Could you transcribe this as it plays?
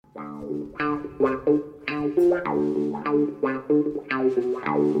Good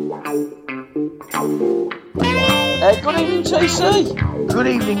evening, TC. Good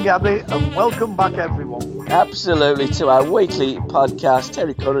evening, Gabby, and welcome back, everyone. Absolutely, to our weekly podcast,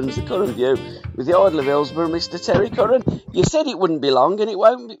 Terry Curran's The Curran View, with the Idol of Hillsborough, Mr. Terry Curran. You said it wouldn't be long, and it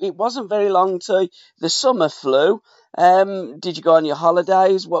wasn't very long to the summer flu. Did you go on your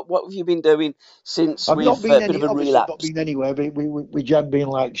holidays? What have you been doing since I've we've not been bit of a obviously relapse? not been anywhere, but we have been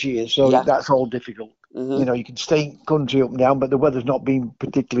like years, so Yeah. that's all difficult. Mm-hmm. You know, you can stay country up and down, but the weather's not been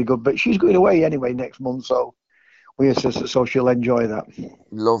particularly good. But she's going away anyway next month, so so she'll enjoy that.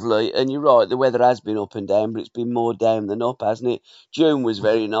 Lovely, and you're right, the weather has been up and down, but it's been more down than up, hasn't it? June was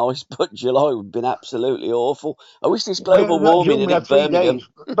very nice, but July has been absolutely awful. I wish this global warming had hit Birmingham. Days,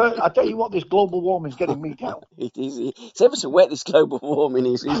 but I tell you what, this global warming's getting me down. It is. It's ever so wet, this global warming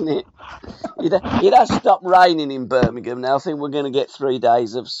is, isn't it? It has stopped raining in Birmingham now. I think we're going to get 3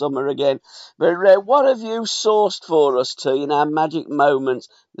 days of summer again. But what have you sourced for us, T, in our magic moments?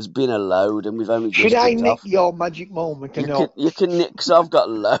 There's been a load, and we've only just Should I kicked nick off. your magic moment or not? You can nick, because I've got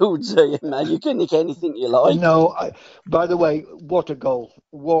loads of you, man. You can nick anything you like. No, by the way, what a goal.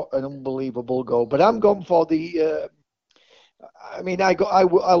 What an unbelievable goal. But I'm going for the... I mean, I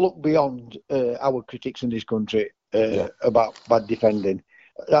look beyond our critics in this country about bad defending.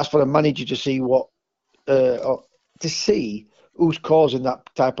 That's for a manager to see to see who's causing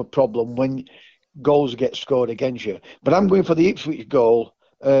that type of problem when goals get scored against you. But I'm going for the Ipswich goal,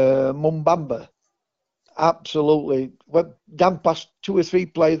 Mumbamba. Absolutely. Went down past 2 or 3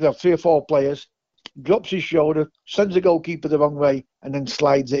 players, 3 or 4 players, drops his shoulder, sends the goalkeeper the wrong way, and then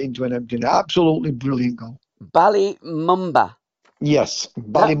slides it into an empty net. Absolutely brilliant goal. Ballymumba. Yes,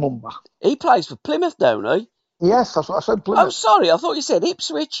 Ballymumba. He plays for Plymouth, don't he? Yes, that's what I said, Plymouth. Oh, sorry, I thought you said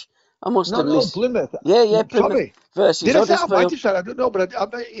Ipswich. I must have missed. No, Plymouth. Yeah, Plymouth. Sorry. Versus Did I say I Huddersfield. might have said? I don't know, but I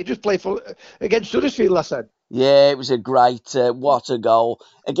he just played for against Huddersfield, I said. Yeah, it was a great, what a goal.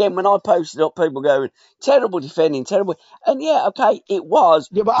 Again, when I posted up, people going, terrible defending, terrible. And yeah, okay, it was.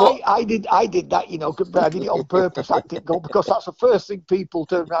 Yeah, but I did that, you know, but I did it on purpose, that didn't go, because that's the first thing people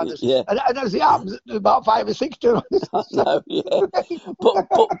turn around and say. Yeah. And as it happens, there's about 5 or 6 turn around. No, yeah.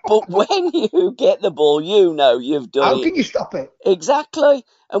 but when you get the ball, you know you've done it. How can you stop it? Exactly.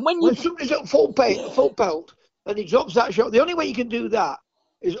 And when somebody's at full pelt, and he drops that shot, the only way you can do that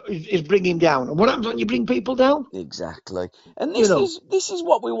is bring him down. And what happens when you bring people down? Exactly. And this is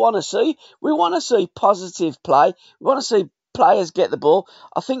what we want to see. We want to see positive play. We want to see players get the ball.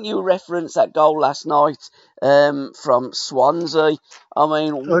 I think you referenced that goal last night from Swansea. I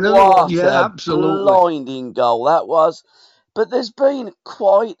mean, what a blinding goal that was. But there's been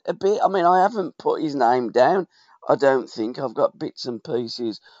quite a bit. I mean, I haven't put his name down. I don't think. I've got bits and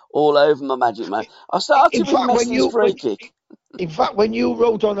pieces all over my magic man. I started with Messi's free kick. In fact, when you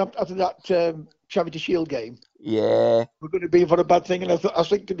wrote on after that Charity Shield game, we're going to be for a bad thing, and I was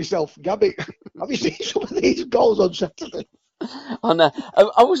thinking to myself, Gabby, have you seen some of these goals on Saturday? I know.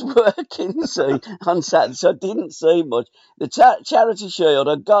 I was working on Saturday, so I didn't see much. The Charity Shield,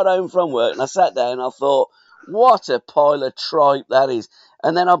 I got home from work and I sat down and I thought, what a pile of tripe that is.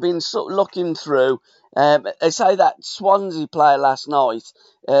 And then I've been sort of looking through. They say that Swansea player last night,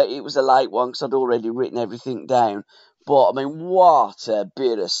 it was a late one because I'd already written everything down. But, I mean, what a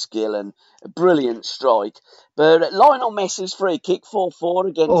bit of skill and a brilliant strike. But Lionel Messi's free kick, 4-4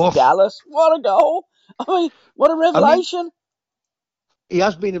 against Dallas. What a goal. I mean, what a revelation. I mean, he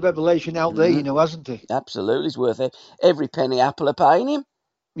has been a revelation out there, you know, hasn't he? Absolutely. It's worth it. Every penny Apple are paying him.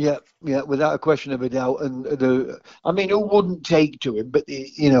 Yeah, without a question of a doubt. And I mean, who wouldn't take to him? But,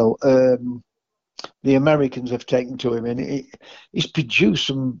 the Americans have taken to him, and he's produced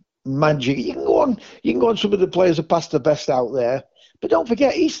some magic. You can go on some of the players who passed the best out there, but don't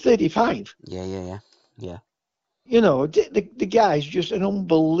forget he's 35. Yeah. You know, the guy's just an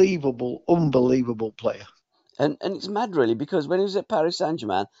unbelievable player. And it's mad, really, because when he was at Paris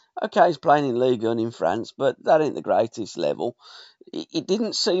Saint-Germain, okay, he's playing in Ligue 1 in France, but that ain't the greatest level. He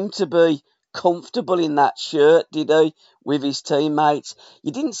didn't seem to be comfortable in that shirt, did he, with his teammates?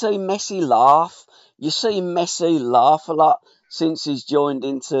 You didn't see Messi laugh. You see Messi laugh a lot since he's joined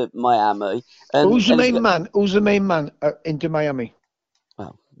into Miami. Who's the main man? Who's the main man into Miami?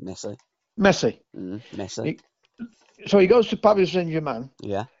 Well, Messi. Messi. So he goes to Paris Saint-Germain.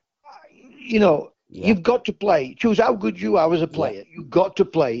 Yeah. You know, you've got to play. Choose how good you are as a player. You've got to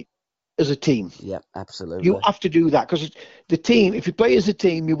play as a team. Yeah, absolutely. You have to do that because the team, if you play as a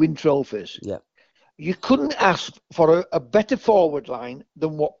team, you win trophies. Yeah. You couldn't ask for a better forward line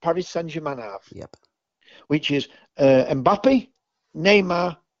than what Paris Saint-Germain have. Yep. Which is Mbappe,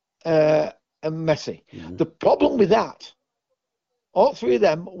 Neymar, and Messi. Mm-hmm. The problem with that All three of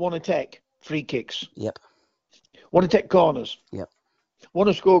them want to take free kicks. Yep. Want to take corners. Yep. Want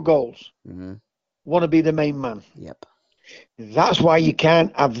to score goals. Mm-hmm. Want to be the main man. Yep. That's why you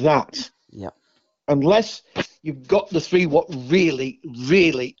can't have that. Yep. Unless you've got the three what really,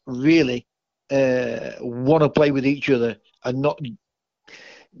 really, really want to play with each other and not.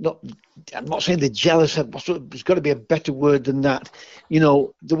 I'm not saying they're jealous. There's got to be a better word than that. They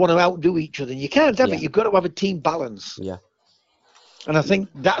want to outdo each other. You can't have it. You've got to have a team balance. Yeah. And I think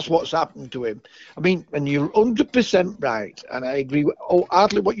that's what's happened to him. I mean, and you're 100% right. And I agree with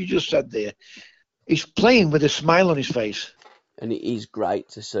hardly what you just said there. He's playing with a smile on his face. And it is great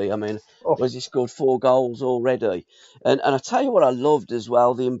to see. I mean, Oh. he scored 4 goals already? And I tell you what I loved as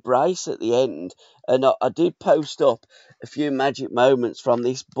well, the embrace at the end. And I did post up a few magic moments from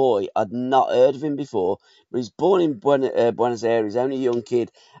this boy. I'd not heard of him before, but he's born in Buenos Aires, only a young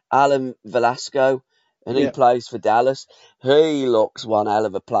kid, Alan Velasco, and he plays for Dallas. He looks one hell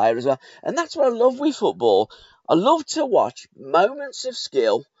of a player as well. And that's what I love with football. I love to watch moments of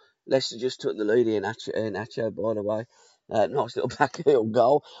skill. Leicester just took the lead in Nacho, by the way. Nice little backheel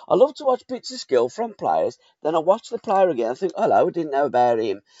goal. I love to watch bits of skill from players. Then I watch the player again. I think, hello, I didn't know about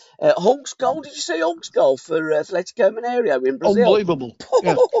him. Hulk's goal. Did you see Hulk's goal for Atletico Mineiro in Brazil? Unbelievable.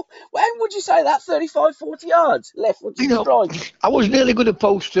 Yeah. When would you say that? 35, 40 yards? Left-footed strike. I was nearly going to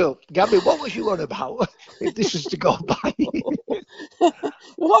post up. Gabby, what was you on about? If this is to go by.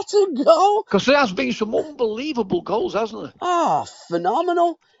 What a goal. Because there has been some unbelievable goals, hasn't there? Ah,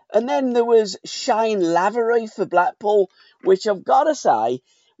 phenomenal. And then there was Shane Lavery for Blackpool, which I've got to say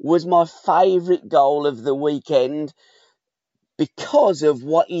was my favourite goal of the weekend because of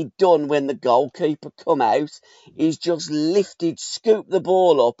what he'd done when the goalkeeper come out. He's just lifted, scooped the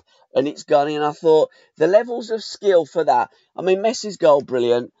ball up, and it's gone in. I thought the levels of skill for that. I mean, Messi's goal,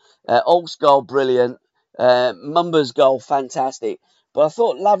 brilliant. Hulk's goal, brilliant. Mumba's goal, fantastic. But I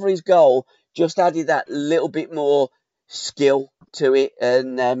thought Lavery's goal just added that little bit more skill to it,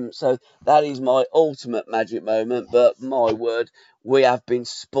 and so that is my ultimate magic moment. But my word, we have been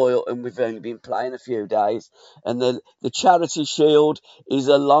spoilt and we've only been playing a few days, and the Charity Shield is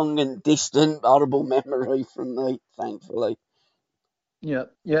a long and distant horrible memory from me, thankfully. Yeah.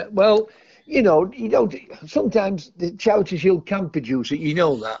 Well, sometimes the Charity Shield can produce it,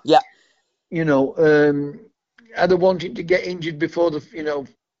 that. Yeah. I don't want him to get injured before the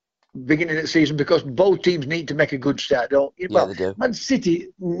beginning of the season, because both teams need to make a good start, don't you? Yeah, they do. Man City,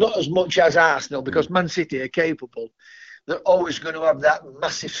 not as much as Arsenal, because Man City are capable. They're always going to have that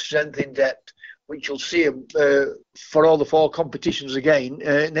massive strength in depth, which you'll see them for all the 4 competitions again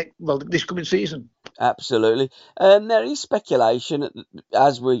this coming season. Absolutely. There is speculation,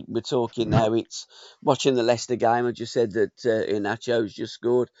 as we're talking now, it's watching the Leicester game. I just said that Inacho's just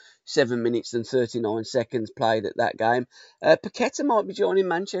scored 7 minutes and 39 seconds played at that game. Paqueta might be joining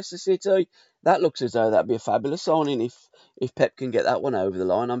Manchester City. That looks as though that'd be a fabulous signing if Pep can get that one over the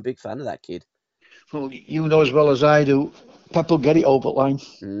line. I'm a big fan of that kid. Well, you know as well as I do, Pep will get it over the line.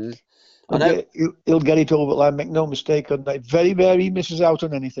 He'll get it over the line, make no mistake on that. Very rarely he misses out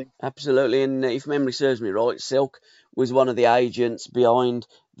on anything. Absolutely, and if memory serves me right, Silk was one of the agents behind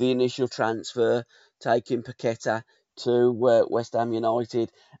the initial transfer, taking Paqueta to West Ham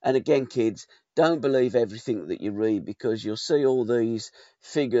United. And again, kids, don't believe everything that you read, because you'll see all these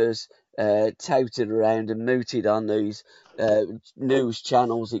figures touted around and mooted on these news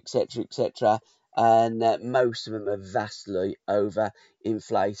channels, etc., etc., and most of them are vastly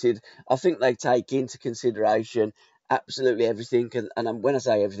overinflated. I think they take into consideration absolutely everything, and when I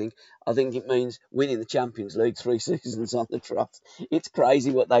say everything, I think it means winning the Champions League 3 seasons on the trot. It's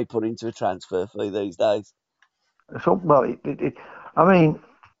crazy what they put into a transfer fee these days. So, well, I mean,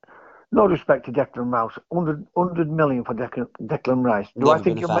 no respect to Declan Rice, 100 million for Declan Rice. Do I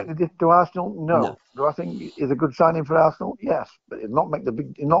think he'll make the difference to Arsenal? No. Do I think he's a good signing for Arsenal? Yes, but it'll not make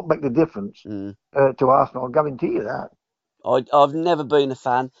the difference to Arsenal. I'll guarantee you that. I've never been a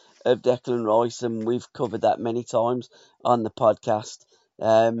fan of Declan Rice, and we've covered that many times on the podcast.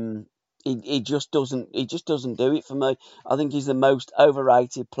 He just doesn't do it for me. I think he's the most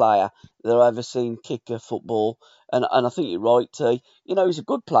overrated player that I've ever seen kick a football, and I think you're right, T. He's a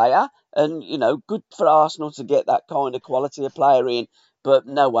good player, and good for Arsenal to get that kind of quality of player in. But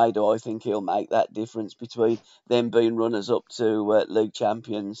no way do I think he'll make that difference between them being runners up to league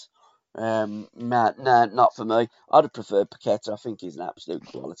champions. Not for me. I'd have preferred Paqueta. I think he's an absolute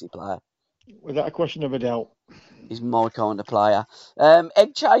quality player. Without a question of a doubt. He's my kind of player.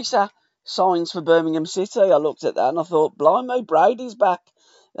 Egg Chaser signs for Birmingham City. I looked at that and I thought, blimey, Brady's back.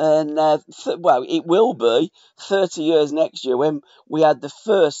 And well, it will be 30 years next year when we had the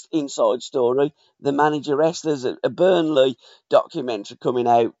first inside story. The manageress. There's a Burnley documentary coming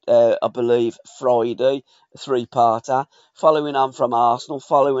out, I believe, Friday, a three-parter, following on from Arsenal,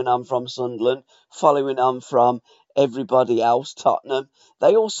 following on from Sunderland, following on from everybody else, Tottenham.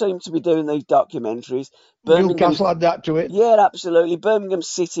 They all seem to be doing these documentaries. Newcastle had that to it. Yeah, absolutely. Birmingham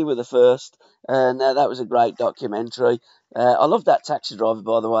City were the first, and that was a great documentary. I love that taxi driver,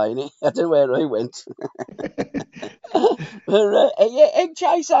 by the way. And I don't know where he went. But, yeah, Egg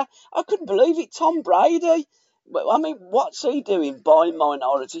Chaser, I couldn't believe it. Tom Brady. I mean, what's he doing buying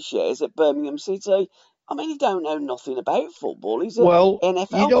minority shares at Birmingham City? I mean, he don't know nothing about football. He's an NFL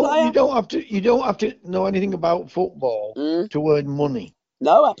player. You don't have to know anything about football to earn money.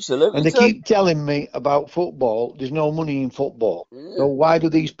 No, absolutely. And they keep telling me about football. There's no money in football. So why do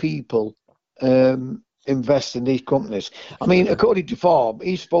these people invest in these companies? I mean, according to Forbes,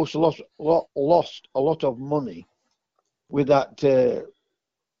 he's supposed to lost a lot of money with that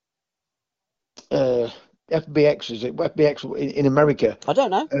FBX. Is it FBX in America? I don't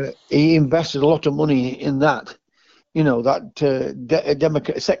know. He invested a lot of money in that. You know, that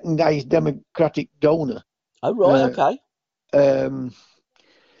secondized Democratic donor. Oh, right, okay.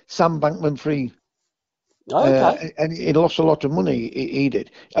 Sam Bankman-Fried. Oh, okay. And he lost a lot of money, he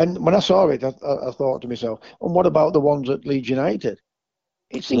did. And when I saw it, I thought to myself, and what about the ones at Leeds United?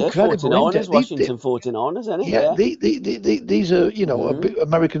 It's incredible. 49ers, Washington 49ers, isn't it? Yeah, these are, you know,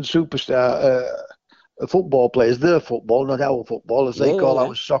 American superstar football players. Their football, not our football, as they call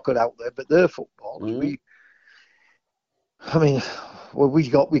our soccer out there, but their football. We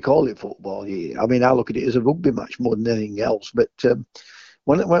call it football. Yeah. I mean, I look at it as a rugby match more than anything else. But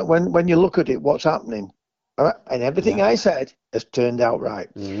when you look at it, what's happening, and everything I said has turned out right.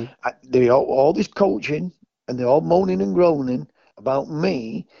 They all this coaching, and they're all moaning and groaning about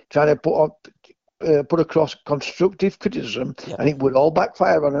me trying to put across constructive criticism, and it would all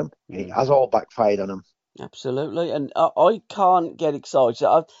backfire on them. It has all backfired on them. Absolutely, and I can't get excited.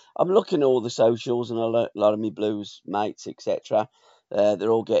 I'm looking at all the socials and a lot of me Blues mates, etc. They're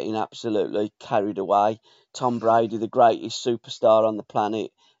all getting absolutely carried away. Tom Brady, the greatest superstar on the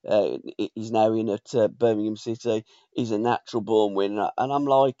planet, he's now in at Birmingham City. He's a natural born winner, and I'm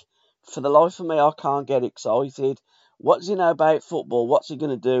like, for the life of me, I can't get excited. What does he know about football? What's he going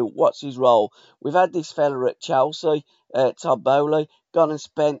to do? What's his role? We've had this fella at Chelsea, Todd Bowley, gone and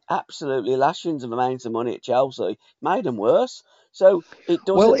spent absolutely lashings of amounts of money at Chelsea, made them worse. So it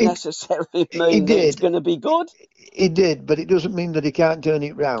doesn't necessarily mean that it's going to be good. It did, but it doesn't mean that he can't turn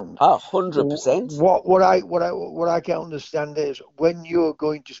it round. 100%. What I can't understand is when you're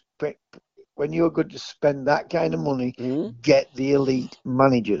going to spend that kind of money, get the elite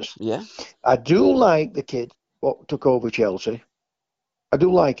managers. Yeah, I do like the kid what took over Chelsea. I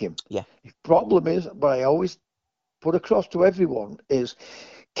do like him. Yeah. The problem is, but I always put across to everyone is,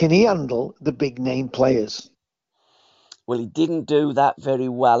 can he handle the big name players? Well, he didn't do that very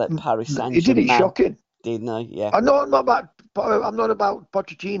well at Paris Saint-Germain. He did it shocking, didn't he? Yeah. I'm not about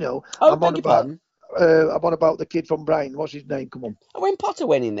Pochettino. Oh, beg your pardon. I'm on about the kid from Brighton. What's his name? Come on. When Potter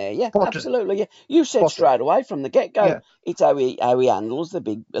went in there, yeah, Potter. Absolutely. Yeah, you said Potter. Straight away from the get-go, it's how he handles the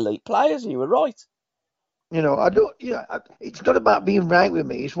big elite players, and you were right. You know, I don't. It's not about being right with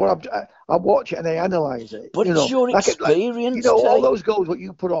me. It's what I watch it and I analyse it. But it's your experience. All those goals what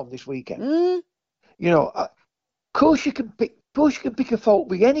you put on this weekend. Of course you can pick a fault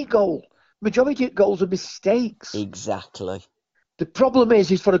with any goal. Majority of goals are mistakes. Exactly. The problem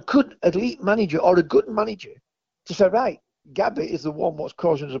is for a good elite manager or a good manager to say, right, Gabby is the one what's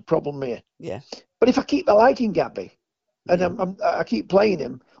causing us a problem here. Yeah. But if I keep liking Gabby and I keep playing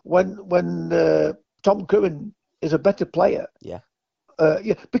him when Tom Curran is a better player. Yeah.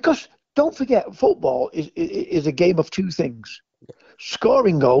 Because don't forget, football is a game of two things: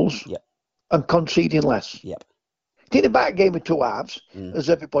 scoring goals and conceding less. Yep. It ain't about a game of two halves, as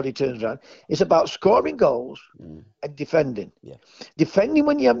everybody turns around. It's about scoring goals and defending. Yeah. Defending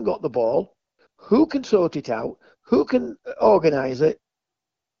when you haven't got the ball. Who can sort it out? Who can organise it?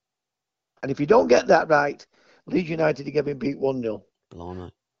 And if you don't get that right, Leeds United are getting beat 1-0.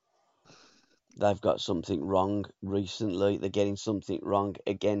 Blimey. They've got something wrong recently. They're getting something wrong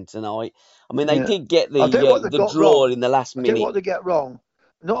again tonight. I mean, they did get the draw in the last minute. I'll tell you what they get wrong.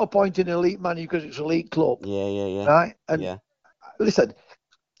 Not appointing an elite manager because it's an elite club. Yeah. Right? And listen,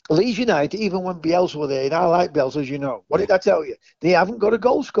 Leeds United, even when Bielsa were there, and I like Bielsa, as you know, what did I tell you? They haven't got a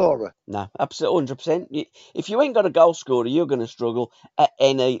goal scorer. No, absolutely, 100%. If you ain't got a goal scorer, you're going to struggle at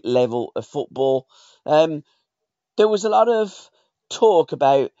any level of football. There was a lot of talk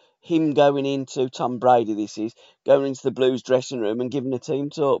about him going into Tom Brady. This is going into the Blues dressing room and giving a team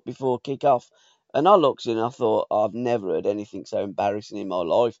talk before kick-off. And I looked in and I thought, I've never heard anything so embarrassing in my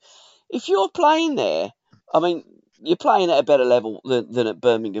life. If you're playing there, I mean, you're playing at a better level than at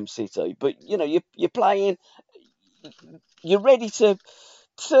Birmingham City, but you're playing, you're ready to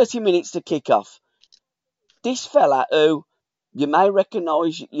 30 minutes to kick off. This fella who you may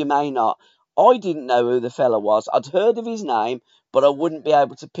recognise, you may not. I didn't know who the fella was. I'd heard of his name, but I wouldn't be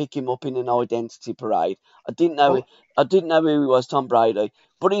able to pick him up in an identity parade. I didn't know. Well, I didn't know who he was, Tom Brady.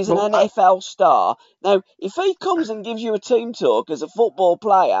 But he's an well, NFL star. Now, if he comes and gives you a team talk as a football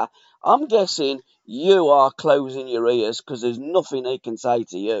player, I'm guessing you are closing your ears because there's nothing he can say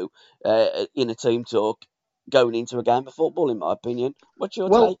to you in a team talk going into a game of football, in my opinion. What's your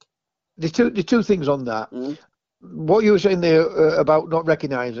take? the two things on that. Mm. What you were saying there about not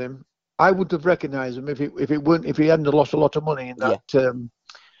recognising him, I would have recognised him if he hadn't lost a lot of money in that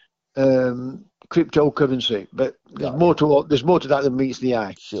cryptocurrency. But there's more to that than meets the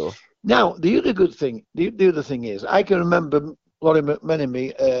eye. Sure. Now the other thing is, I can remember Laurie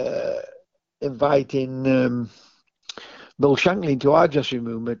McMenemy inviting Bill Shankly into our dressing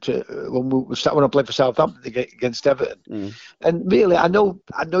room when I played for Southampton against Everton. And really, I know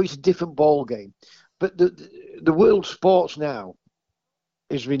it's a different ball game, but the world sports now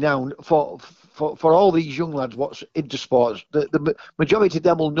is renowned for all these young lads what's into sports. The majority of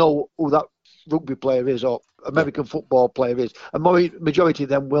them will know who that rugby player is or American football player is. And majority of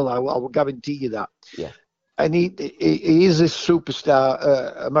them will, I will guarantee you that. Yeah. And he is this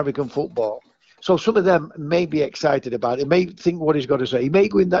superstar American football. So some of them may be excited about it, may think what he's got to say. He may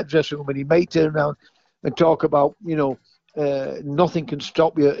go in that dressing room and he may turn around and talk about, nothing can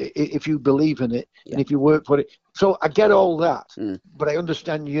stop you if you believe in it and if you work for it. So I get all that, but I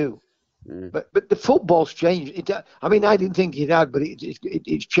understand you. But the football's changed. I didn't think it had, but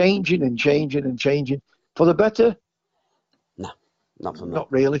it's changing and changing and changing for the better. No, not for me.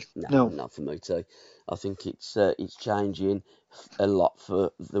 Not really. No, not for me too. I think it's changing a lot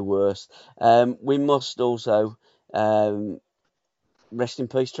for the worse. We must also rest in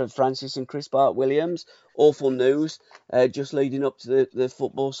peace, Trevor Francis and Chris Bart-Williams. Awful news just leading up to the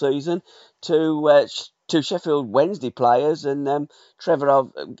football season. Two Sheffield Wednesday players, and Trevor,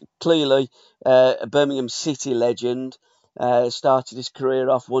 clearly a Birmingham City legend, started his career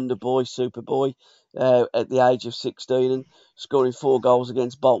off Wonder Boy, Super Boy, at the age of 16 and scoring 4 goals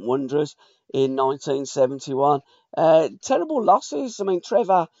against Bolton Wanderers in 1971. Terrible losses.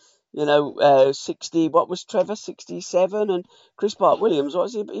 Trevor, 60, what was Trevor, 67? And Chris Bart-Williams, what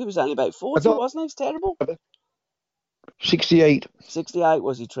was he? He was only about 40, wasn't he? It's terrible. 68. 68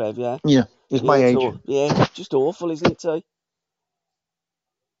 was he, Trev, yeah? Yeah, it's my age. Yeah, just awful, isn't it, T?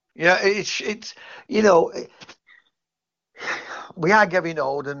 Yeah, it's we are getting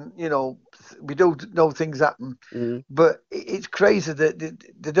old and, we do know things happen. But it's crazy that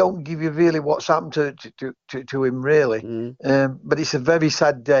they don't give you really what's happened to him, really. But it's a very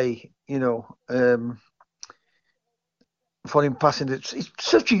sad day, for him passing. It's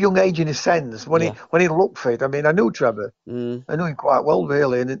such a young age in a sense. When he looked fit, I knew Trevor. I knew him quite well,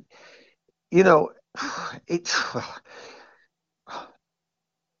 really. And, it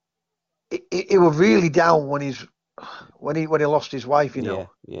was really down when he lost his wife, Yeah.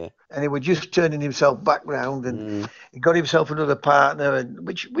 And he was just turning himself back round, and he got himself another partner, and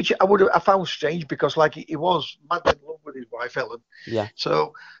which I found strange because he was madly in love with his wife Ellen. Yeah.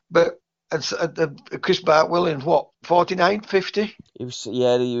 So, but Chris Bart-Williams, what, 49, 50? He was.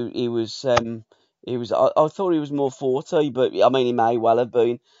 Yeah, he was. He was. I thought he was more 40, but he may well have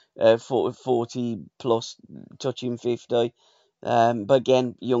been 40 plus, touching 50. But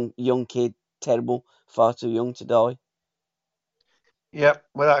again, young kid, terrible, far too young to die. Yeah,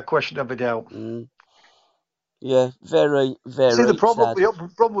 without a question of a doubt. Yeah, very, very. See, the problem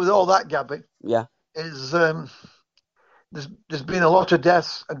sad. With all that, Gabby, Yeah, is there's been a lot of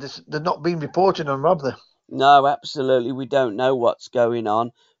deaths and they're not being reported on, have they? No, absolutely. We don't know what's going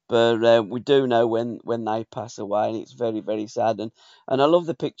on, but we do know when they pass away, and it's very, very sad. And I love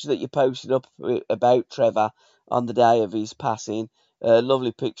the picture that you posted up about Trevor on the day of his passing.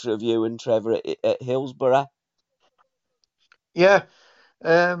 Lovely picture of you and Trevor at Hillsborough. Yeah.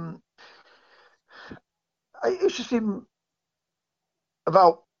 I used to see him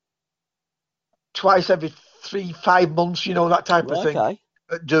about twice every 3-5 months, that type of thing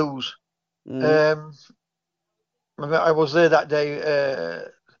at dues. I was there that day.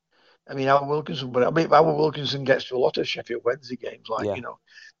 Howard Wilkinson gets to a lot of Sheffield Wednesday games,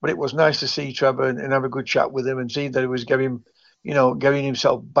 but it was nice to see Trevor and have a good chat with him and see that he was getting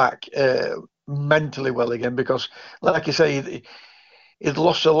himself back mentally well again, because, like you say, he'd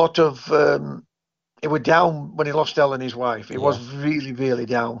lost a lot of. He was down when he lost Ellen, his wife. He was really, really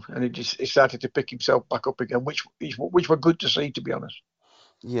down, and he started to pick himself back up again, which were good to see, to be honest.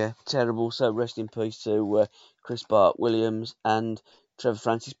 Yeah, terrible. So rest in peace to Chris Bart Williams and Trevor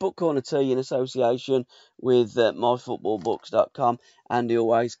Francis. Book Corner Tea in association with myfootballbooks.com. Andy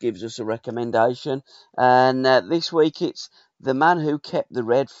always gives us a recommendation. And this week it's The Man Who Kept the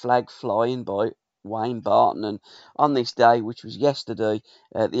Red Flag Flying by Wayne Barton. And on this day, which was yesterday,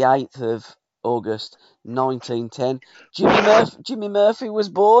 the 8th of August 1910, Jimmy Murphy was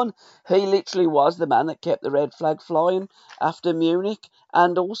born. He literally was the man that kept the red flag flying after Munich,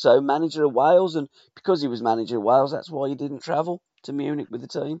 and also manager of Wales. And because he was manager of Wales, that's why he didn't travel to Munich with the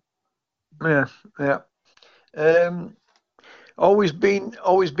team. Yeah, yeah. Always been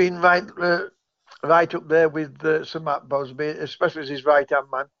right up there with Sir Matt Busby, especially as his right hand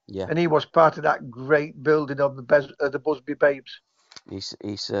man. Yeah. And he was part of that great building of the Busby Babes.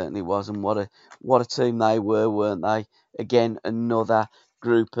 He certainly was, and what a team they were, weren't they? Again, another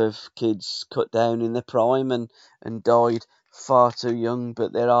group of kids cut down in their prime and died far too young.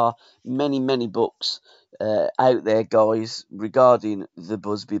 But there are many books out there, guys, regarding the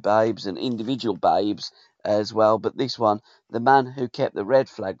Busby Babes and individual babes as well. But this one, The Man Who Kept the Red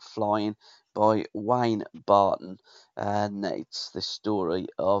Flag Flying by Wayne Barton, and it's the story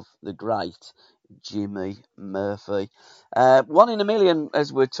of the great Jimmy Murphy. One in a Million,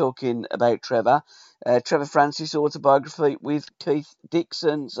 as we're talking about Trevor. Trevor Francis autobiography with Keith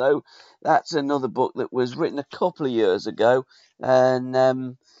Dixon. So that's another book that was written a couple of years ago, and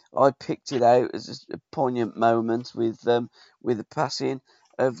I picked it out as a poignant moment with the passing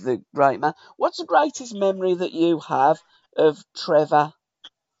of the great man. What's the greatest memory that you have of Trevor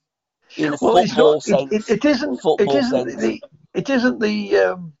in a Well, it's not. football sense? It isn't. Football sense. It isn't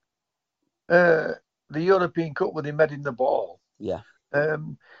the European Cup where they met in the ball. Yeah.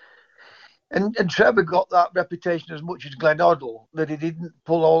 Um, and Trevor got that reputation as much as Glenn Hoddle, that he didn't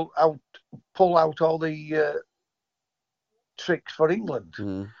pull out all the tricks for England.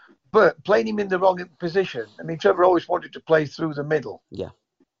 Mm. But playing him in the wrong position. I mean, Trevor always wanted to play through the middle. Yeah.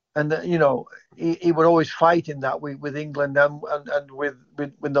 And he would always fight in that with England and with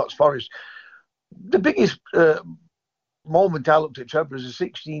Notts Forest. The biggest moment I looked at Trevor as a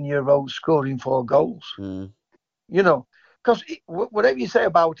 16-year-old scoring 4 goals. Mm. Because whatever you say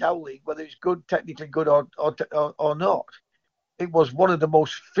about our league, whether it's good, technically good or not, it was one of the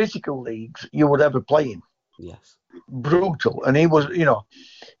most physical leagues you would ever play in. Yes. Brutal, and he was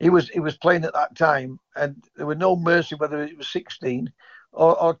playing at that time, and there was no mercy whether it was 16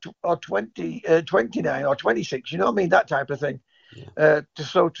 or 20, 29 or 26. You know what I mean? That type of thing. Yeah.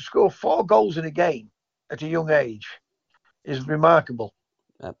 To score 4 goals in a game at a young age is remarkable.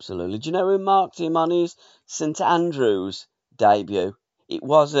 Absolutely. Do you know who marked him on his St Andrews debut? It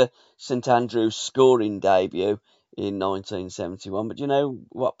was a St Andrews scoring debut in 1971, but do you know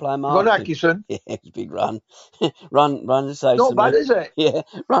what player Ron marked him? Atkinson. Yeah, it's big Ron. Ron would say Not to bad, me. is it? Yeah,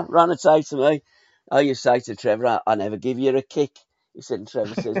 Ron would say to me, I used to say to Trevor, I never give you a kick. He said, and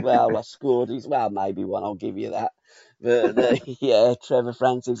Trevor says, well, I scored. He's, well, maybe one, I'll give you that. But yeah, Trevor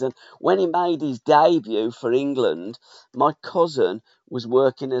Francis. And when he made his debut for England, my cousin was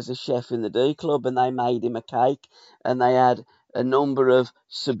working as a chef in the D Club, and they made him a cake, and they had a number of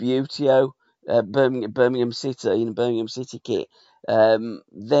Subutio Birmingham City in Birmingham City kit.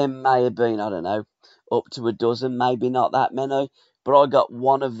 There may have been, I don't know, up to a dozen, maybe not that many, but I got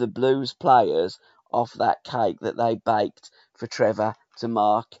one of the Blues players off that cake that they baked for Trevor to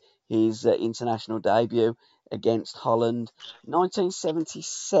mark his international debut against Holland,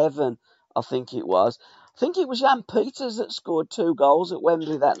 1977, I think it was. I think it was Jan Peters that scored 2 goals at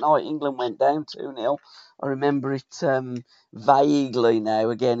Wembley that night. England went down 2-0. I remember it vaguely now.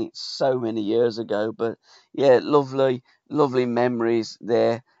 Again, it's so many years ago, but yeah, lovely memories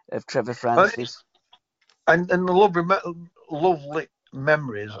there of Trevor Francis. And lovely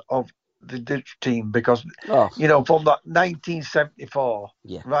memories of the Dutch team, because from that 1974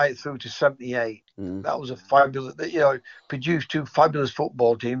 right through to 78, that was a fabulous. Produced 2 fabulous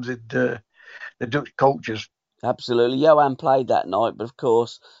football teams with the Dutch coaches. Absolutely, Johan played that night, but of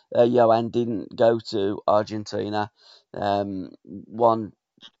course, Johan didn't go to Argentina. One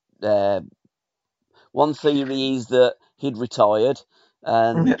theory is that he'd retired,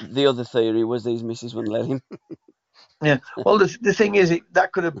 and the other theory was his missus wouldn't let him. Yeah. Well, the thing is,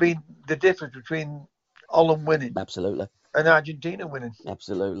 that could have been the difference between Holland winning. Absolutely. And Argentina winning.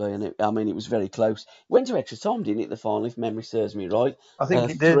 Absolutely. And it was very close. Went to extra time, didn't it, the final, if memory serves me right? I think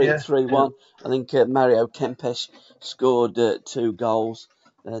it did, 3-1. I think Mario Kempes scored 2 goals.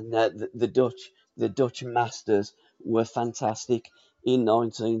 And the Dutch masters were fantastic. And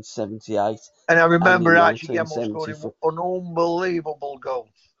 1978 I and remember in Archie Gemmill scoring 1974. an unbelievable goal.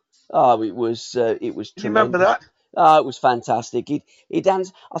 Oh, it was Do you remember tremendous. that? Oh, it was fantastic. He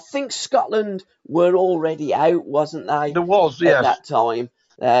danced. I think Scotland were already out, wasn't they, There was, at yes. that time?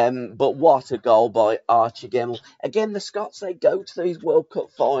 But what a goal by Archie Gemmill. Again, the Scots, they go to these World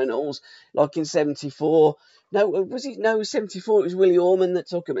Cup finals, like in 74. No, was it? No, 74. It was Willie Orman that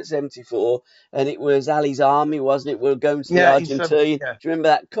took him at 74. And it was Ali's Army, wasn't it? We were going to the Yeah, Argentine. yeah, Do you remember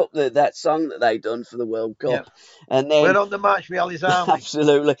that cup, that song that they done for the World yeah. Cup? And We're then on the march with Ali's Army.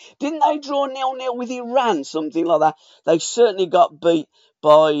 absolutely. Didn't they draw 0-0 with Iran, something like that? They certainly got beat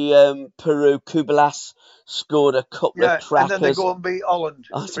by Peru. Kubelas scored a couple of Yeah, and then they crackers. go and beat Holland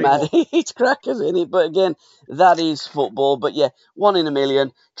Oh, it's mad. 3-1. It's crackers in it. But again, that is football. But yeah, 1 in a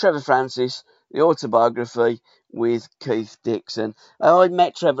million. Trevor Francis, the autobiography with Keith Dixon. I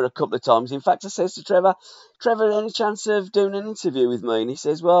met Trevor a couple of times. In fact, I says to Trevor, any chance of doing an interview with me? And he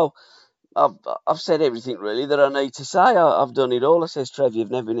says, well, I've said everything really that I need to say. I've done it all. I says, Trev,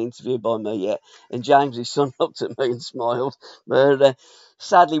 you've never been interviewed by me yet. And James, his son, looked at me and smiled. But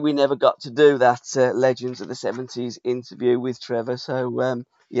sadly, we never got to do that Legends of the 70s interview with Trevor. So,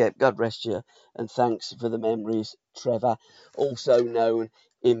 yeah, God rest you. And thanks for the memories, Trevor, also known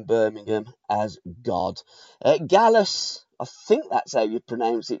in Birmingham as God. Gallus, I think that's how you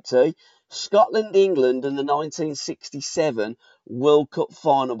pronounce it too. Scotland, England, and the 1967 World Cup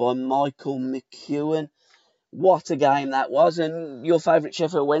final by Michael McEwen. What a game that was. And your favourite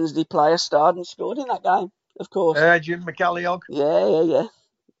Sheffield Wednesday player starred and scored in that game, of course. Jim McCalliog. Yeah.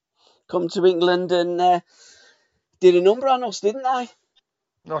 Come to England and did a number on us, didn't they?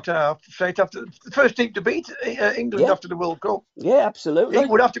 Not straight after the first team to beat England Yeah. after the World Cup. Yeah, absolutely. It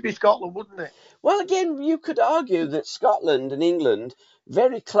would have to be Scotland, wouldn't it? Well, again, you could argue that Scotland and England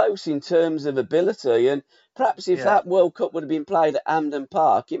very close in terms of ability, and perhaps if that World Cup would have been played at Hampden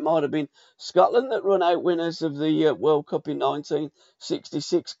Park, it might have been Scotland that run out winners of the World Cup in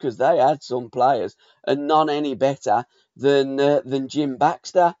 1966 because they had some players and none any better than Jim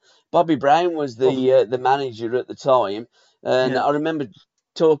Baxter. Bobby Brown was the manager at the time, and I remember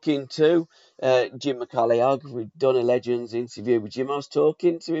talking to Jim McCalliog. We'd done a Legends interview with Jim. I was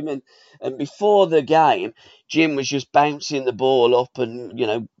talking to him, and before the game, Jim was just bouncing the ball up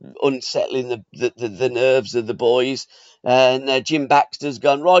and, unsettling the nerves of the boys. And Jim Baxter's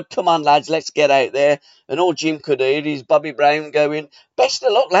gone, right, come on, lads, let's get out there. And all Jim could hear is Bobby Brown going, best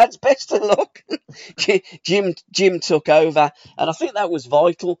of luck, lads, best of luck. Jim took over, and I think that was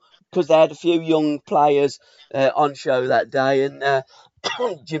vital because they had a few young players on show that day, and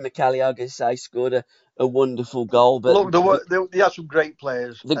Jim McCalliog, as I say, scored a wonderful goal. But look, they had some great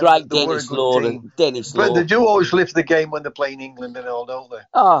players. The great they were a Dennis good Law, team. Dennis But Law. they do always lift the game when they're playing England and all, don't they?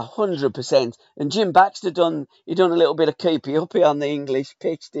 100%. And Jim Baxter done a little bit of keepy uppy on the English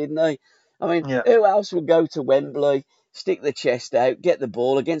pitch, didn't he? I mean, who else would go to Wembley, stick the chest out, get the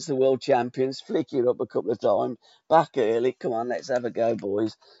ball against the world champions, flick it up a couple of times, back early, come on, let's have a go,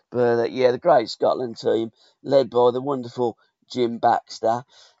 boys. But the great Scotland team, led by the wonderful Jim Baxter,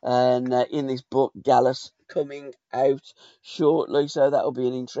 and in this book, Gallus, coming out shortly, so that'll be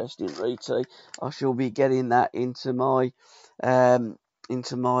an interesting read. I shall be getting that into my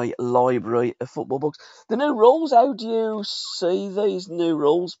library of football books. The new rules, how do you see these new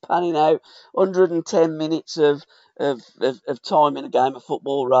rules panning out? 110 minutes of time in a game of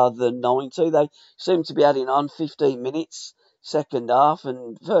football rather than 90. They seem to be adding on 15 minutes second half,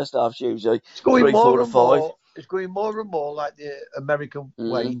 and first half's usually 3, 4 to 5. It's going more and more like the American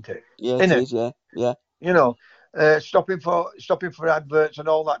way, isn't it? Yeah, it is. Yeah. You know, stopping for adverts and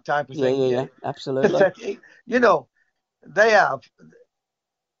all that type of thing. Yeah, absolutely. Pathetic. They have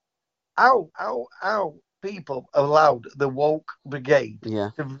how people allowed the woke brigade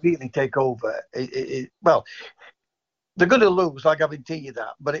to really take over. Well, they're going to lose. I guarantee you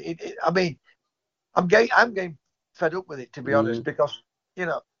that. But I mean, I'm getting fed up with it, to be honest, because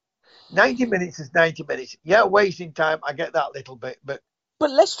 90 minutes is 90 minutes. Yeah, wasting time. I get that little bit, but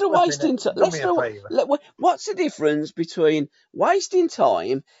less for wasting time. What's the difference between wasting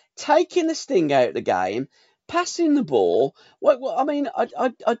time, taking the sting out of the game, passing the ball? I mean,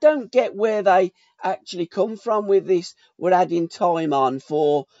 I don't get where they actually come from with this. We're adding time on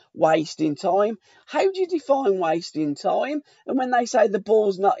for wasting time. How do you define wasting time? And when they say the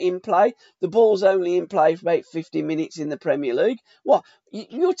ball's not in play, the ball's only in play for about 50 minutes in the Premier League. What?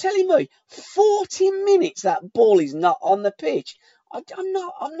 You're telling me 40 minutes that ball is not on the pitch? I'm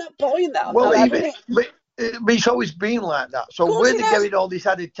not buying that. I'm not having it. But it's always been like that. So where are they getting all this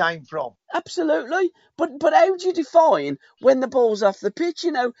added time from? Absolutely. But how do you define when the ball's off the pitch?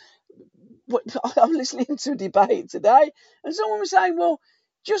 I'm listening to a debate today, and someone was saying, well,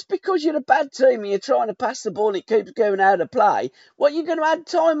 just because you're a bad team and you're trying to pass the ball, it keeps going out of play. What, you're going to add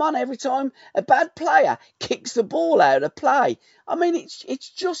time on every time a bad player kicks the ball out of play? I mean, it's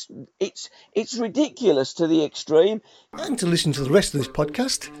ridiculous to the extreme. And to listen to the rest of this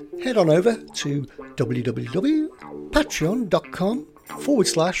podcast, head on over to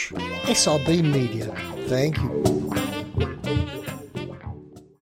www.patreon.com/SRB Media. Thank you.